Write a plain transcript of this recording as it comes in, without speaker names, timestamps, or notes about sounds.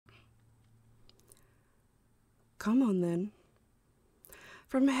Come on then.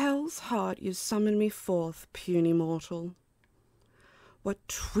 From hell's heart you summon me forth, puny mortal. What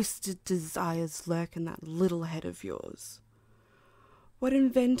twisted desires lurk in that little head of yours? What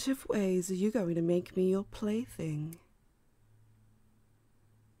inventive ways are you going to make me your plaything?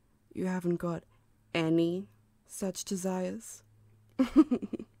 You haven't got any such desires?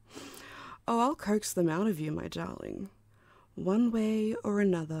 Oh, I'll coax them out of you, my darling, one way or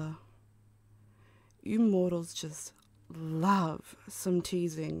another. You mortals just love some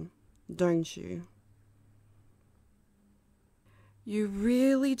teasing, don't you? You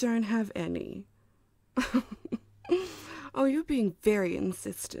really don't have any. Oh, you're being very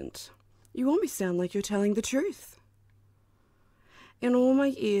insistent. You want me to sound like you're telling the truth. In all my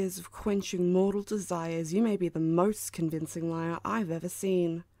years of quenching mortal desires, you may be the most convincing liar I've ever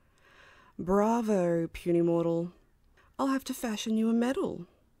seen. Bravo, puny mortal. I'll have to fashion you a medal.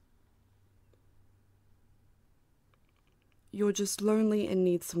 You're just lonely and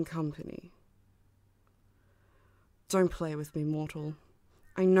need some company. Don't play with me, mortal.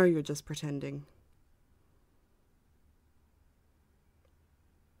 I know you're just pretending.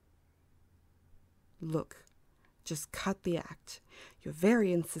 Look, just cut the act. You're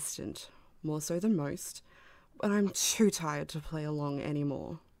very insistent, more so than most, but I'm too tired to play along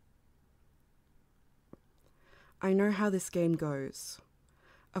anymore. I know how this game goes.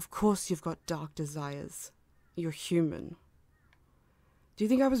 Of course you've got dark desires. You're human. Do you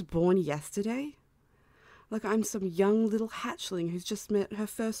think I was born yesterday? Like I'm some young little hatchling who's just met her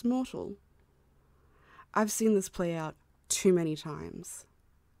first mortal? I've seen this play out too many times.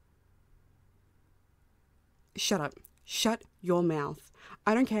 Shut up. Shut your mouth.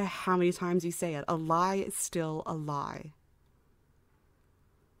 I don't care how many times you say it. A lie is still a lie.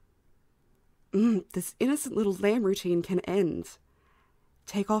 This innocent little lamb routine can end.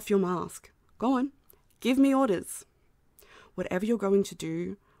 Take off your mask. Go on. Give me orders. Whatever you're going to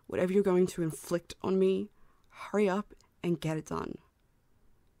do, whatever you're going to inflict on me, hurry up and get it done.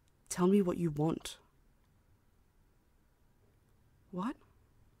 Tell me what you want. What?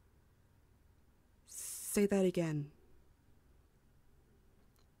 Say that again.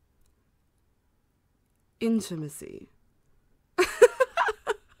 Intimacy.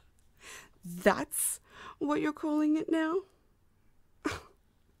 That's what you're calling it now?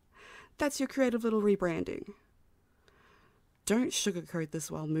 That's your creative little rebranding. Don't sugarcoat this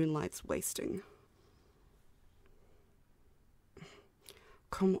while moonlight's wasting.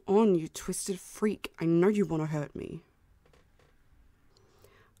 Come on, you twisted freak. I know you want to hurt me.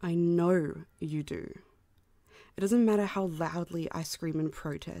 I know you do. It doesn't matter how loudly I scream in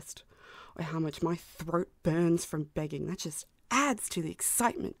protest or how much my throat burns from begging. That just adds to the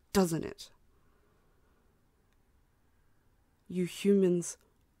excitement, doesn't it? You humans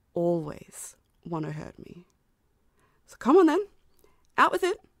always want to hurt me. So come on then, out with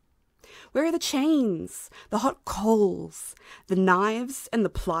it. Where are the chains, the hot coals, the knives and the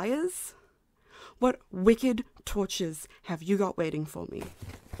pliers? What wicked tortures have you got waiting for me?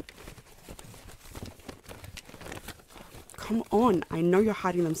 Come on, I know you're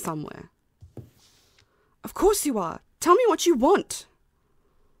hiding them somewhere. Of course you are. Tell me what you want.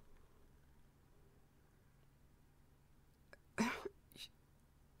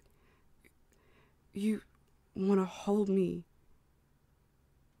 You want to hold me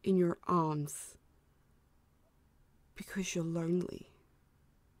in your arms because you're lonely.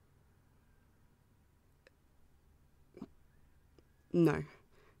 No,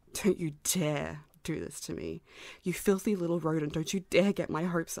 don't you dare do this to me. You filthy little rodent, don't you dare get my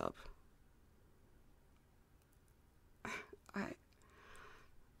hopes up.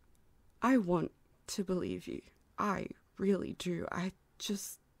 I want to believe you. I really do. I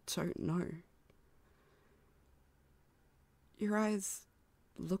just don't know. Your eyes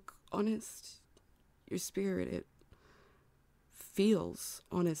look honest. Your spirit, it feels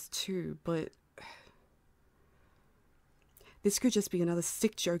honest too, but this could just be another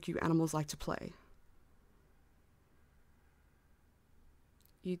sick joke you animals like to play.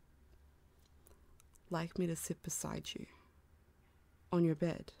 You'd like me to sit beside you on your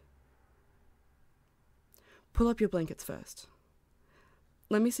bed. Pull up your blankets first.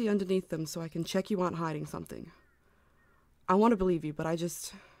 Let me see underneath them so I can check you aren't hiding something. I want to believe you, but I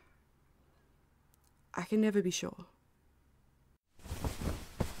can never be sure.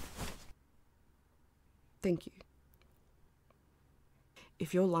 Thank you.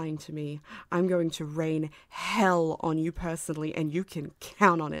 If you're lying to me, I'm going to rain hell on you personally, and you can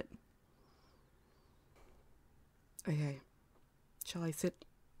count on it. Okay. Shall I sit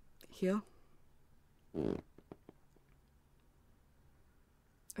here?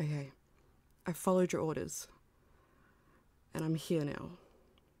 Okay. I followed your orders. and I'm here now.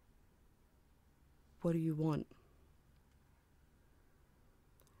 What do you want?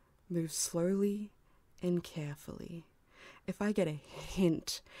 Move slowly and carefully. If I get a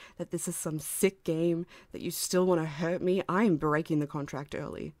hint that this is some sick game that you still want to hurt me, I am breaking the contract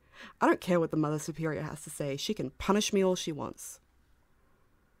early. I don't care what the Mother Superior has to say. She can punish me all she wants.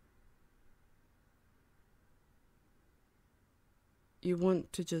 You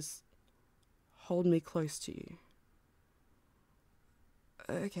want to just hold me close to you.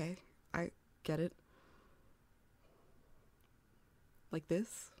 Okay, I get it. Like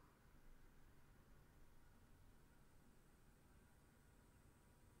this?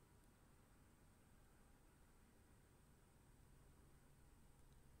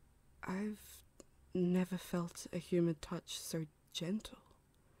 I've never felt a human touch so gentle.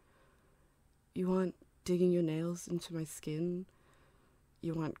 You aren't digging your nails into my skin.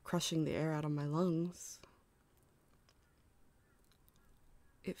 You aren't crushing the air out of my lungs.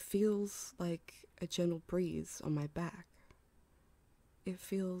 It feels like a gentle breeze on my back. It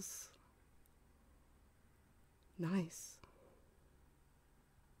feels nice.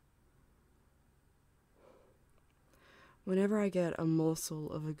 Whenever I get a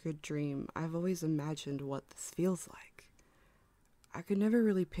morsel of a good dream, I've always imagined what this feels like. I could never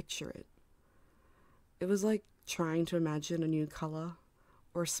really picture it. It was like trying to imagine a new color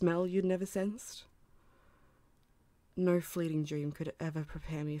or smell you'd never sensed. No fleeting dream could ever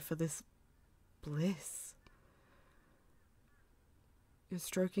prepare me for this bliss. You're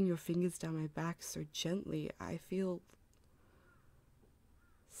stroking your fingers down my back so gently, I feel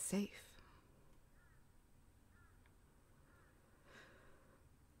safe.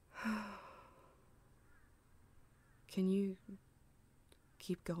 Can you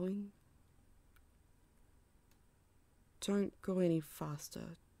keep going? Don't go any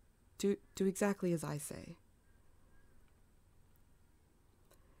faster. Do exactly as I say.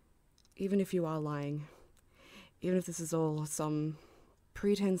 Even if you are lying, even if this is all some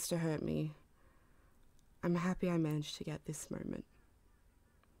pretense to hurt me, I'm happy I managed to get this moment.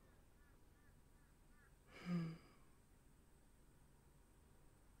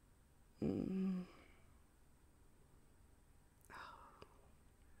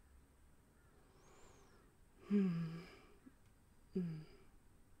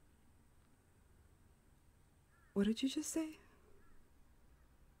 What did you just say?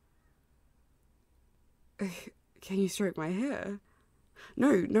 Can you stroke my hair?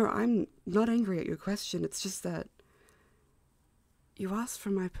 No, I'm not angry at your question. It's just that you asked for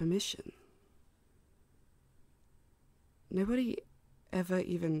my permission. Nobody ever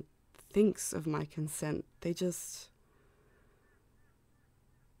even thinks of my consent. They just...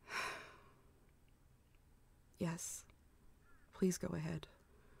 Yes, please go ahead.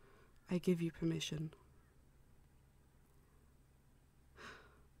 I give you permission.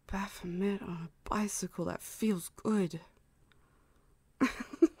 Baphomet on a bicycle, that feels good.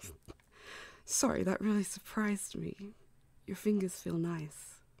 Sorry, that really surprised me. Your fingers feel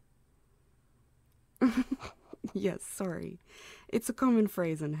nice. Yes, sorry. It's a common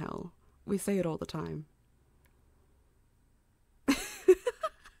phrase in hell. We say it all the time.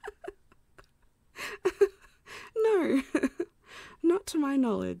 No, not to my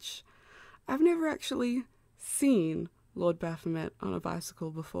knowledge. I've never actually seen Lord Baphomet on a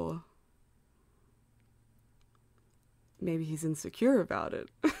bicycle before. Maybe he's insecure about it.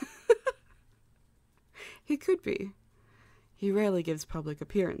 He could be. He rarely gives public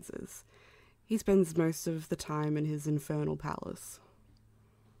appearances. He spends most of the time in his infernal palace.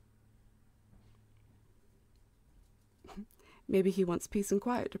 Maybe he wants peace and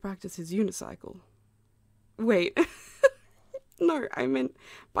quiet to practice his unicycle. Wait. No, I meant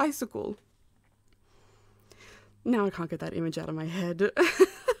bicycle. Now I can't get that image out of my head.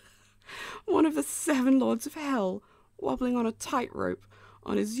 One of the 7 lords of hell wobbling on a tightrope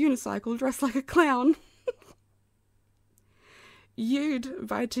on his unicycle dressed like a clown. You'd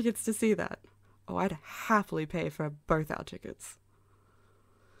buy tickets to see that. Oh, I'd happily pay for both our tickets.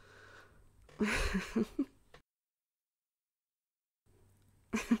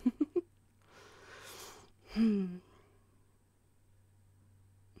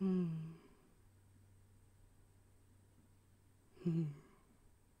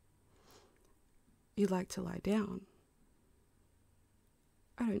 You'd like to lie down.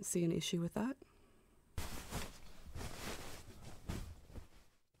 I don't see an issue with that.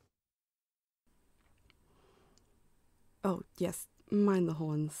 Oh, yes, mind the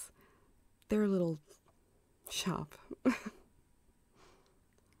horns. They're a little sharp.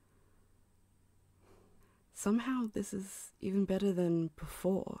 Somehow this is even better than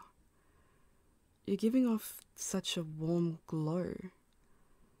before. You're giving off such a warm glow.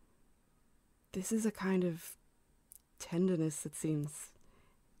 This is a kind of tenderness that seems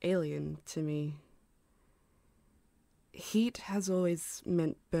alien to me. Heat has always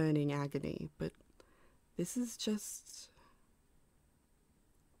meant burning agony, but this is just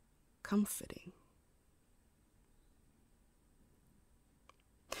comforting.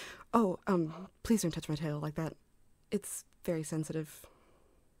 Oh, please don't touch my tail like that. It's very sensitive.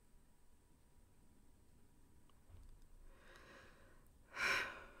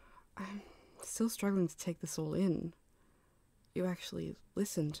 I'm still struggling to take this all in. You actually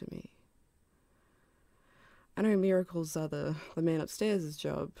listen to me. I know miracles are the man upstairs'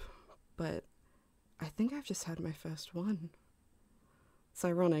 job, but I think I've just had my first one. It's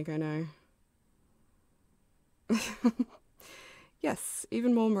ironic, I know. Yes,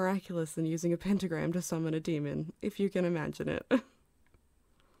 even more miraculous than using a pentagram to summon a demon, if you can imagine it.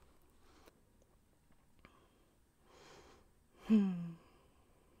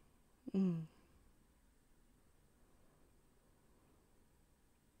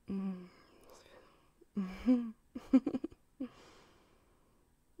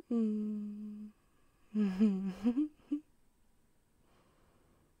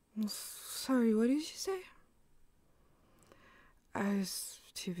 Sorry, what did you say? I was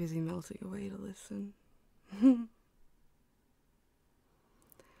too busy melting away to listen.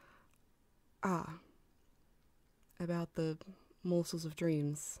 About the morsels of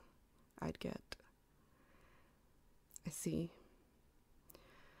dreams I'd get. I see.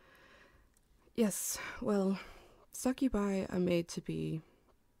 Yes, well, succubi are made to be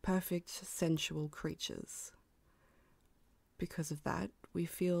perfect sensual creatures. Because of that, we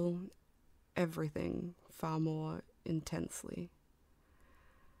feel everything far more intensely.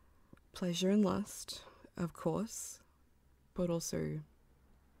 Pleasure and lust, of course, but also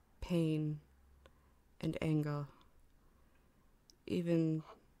pain and anger, even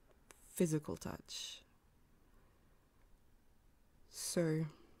physical touch. So,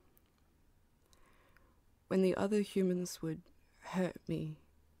 when the other humans would hurt me,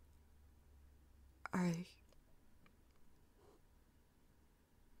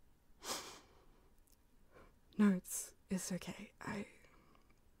 No, it's okay. I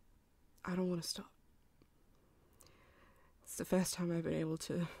don't want to stop. It's the first time I've been able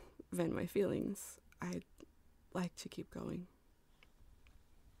to vent my feelings. I'd like to keep going.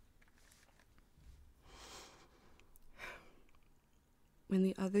 When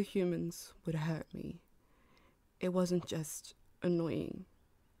the other humans would hurt me, it wasn't just annoying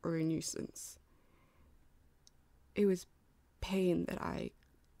or a nuisance. It was pain that I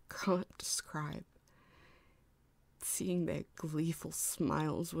can't describe. Seeing their gleeful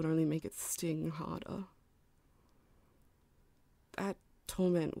smiles would only make it sting harder. That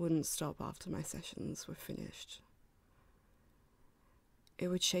torment wouldn't stop after my sessions were finished. It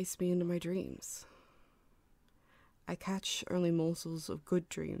would chase me into my dreams. I catch only morsels of good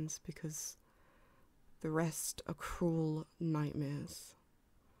dreams because the rest are cruel nightmares.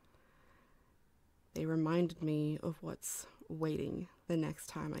 They reminded me of what's waiting the next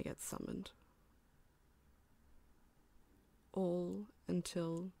time I get summoned. All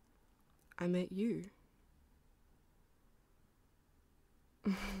until I met you.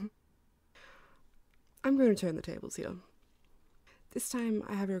 I'm going to turn the tables here. This time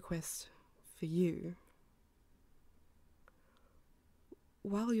I have a request for you.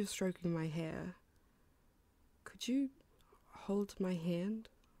 While you're stroking my hair, could you hold my hand?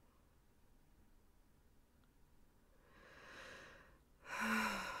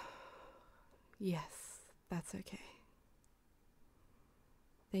 Yes, that's okay.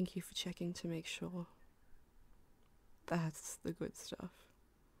 Thank you for checking to make sure. That's the good stuff.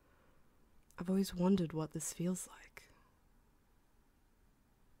 I've always wondered what this feels like.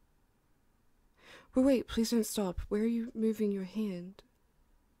 But wait, please don't stop. Where are you moving your hand?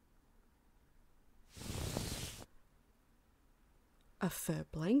 A fur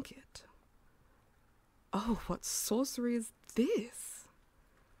blanket? Oh, what sorcery is this?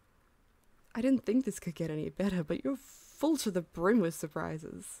 I didn't think this could get any better, but you're full to the brim with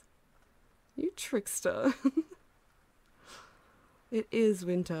surprises. You trickster. It is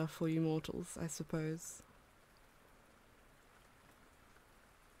winter for you mortals, I suppose.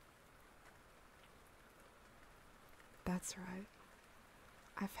 That's right.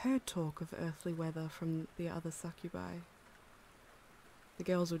 I've heard talk of earthly weather from the other succubi. The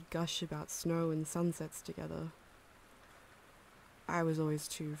girls would gush about snow and sunsets together. I was always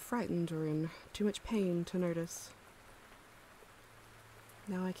too frightened or in too much pain to notice.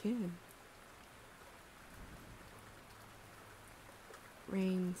 Now I can.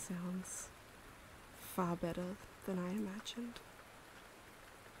 Rain sounds far better than I imagined.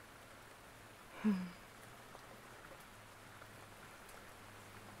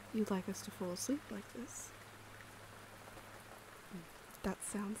 You'd like us to fall asleep like this? That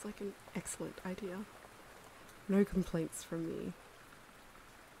sounds like an excellent idea. No complaints from me.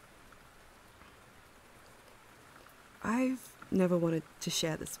 I've never wanted to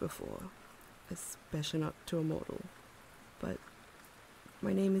share this before, especially not to a mortal, but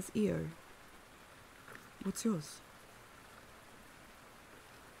my name is Io. What's yours?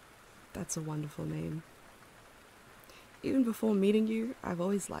 That's a wonderful name. Even before meeting you, I've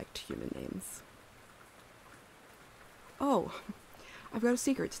always liked human names. Oh, I've got a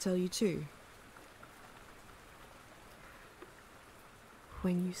secret to tell you too.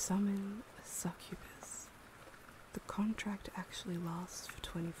 When you summon a succubus, the contract actually lasts for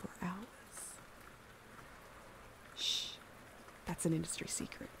 24 hours. Shh, that's an industry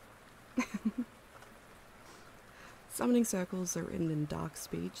secret. Summoning circles are written in dark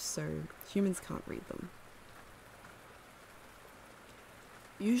speech, so humans can't read them.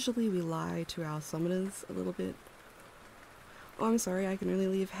 Usually we lie to our summoners a little bit. Oh, I'm sorry, I can only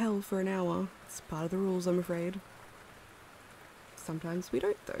leave hell for an hour. It's part of the rules, I'm afraid. Sometimes we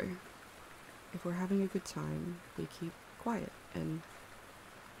don't, though. If we're having a good time, we keep quiet and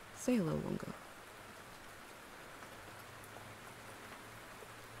stay a little longer.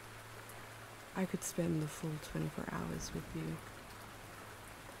 I could spend the full 24 hours with you,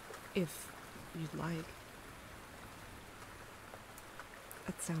 if you'd like.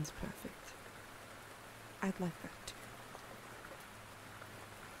 That sounds perfect. I'd like that too.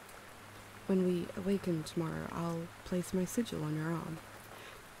 When we awaken tomorrow, I'll place my sigil on your arm.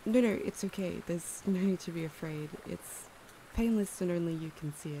 No, it's okay. There's no need to be afraid. It's painless and only you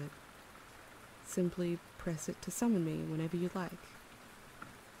can see it. Simply press it to summon me whenever you like.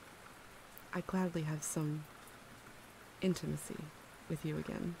 I'd gladly have some intimacy with you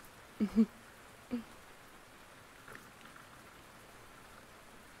again.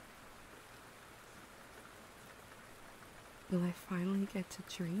 Will I finally get to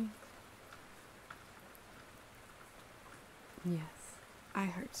dream? Yes, I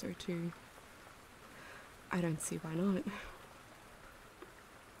hope so too. I don't see why not.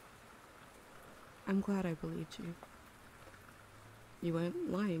 I'm glad I believed you. You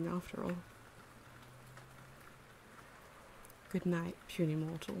weren't lying after all. Good night, puny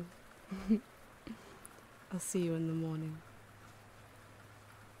mortal. I'll see you in the morning.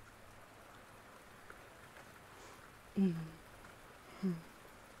 Mm.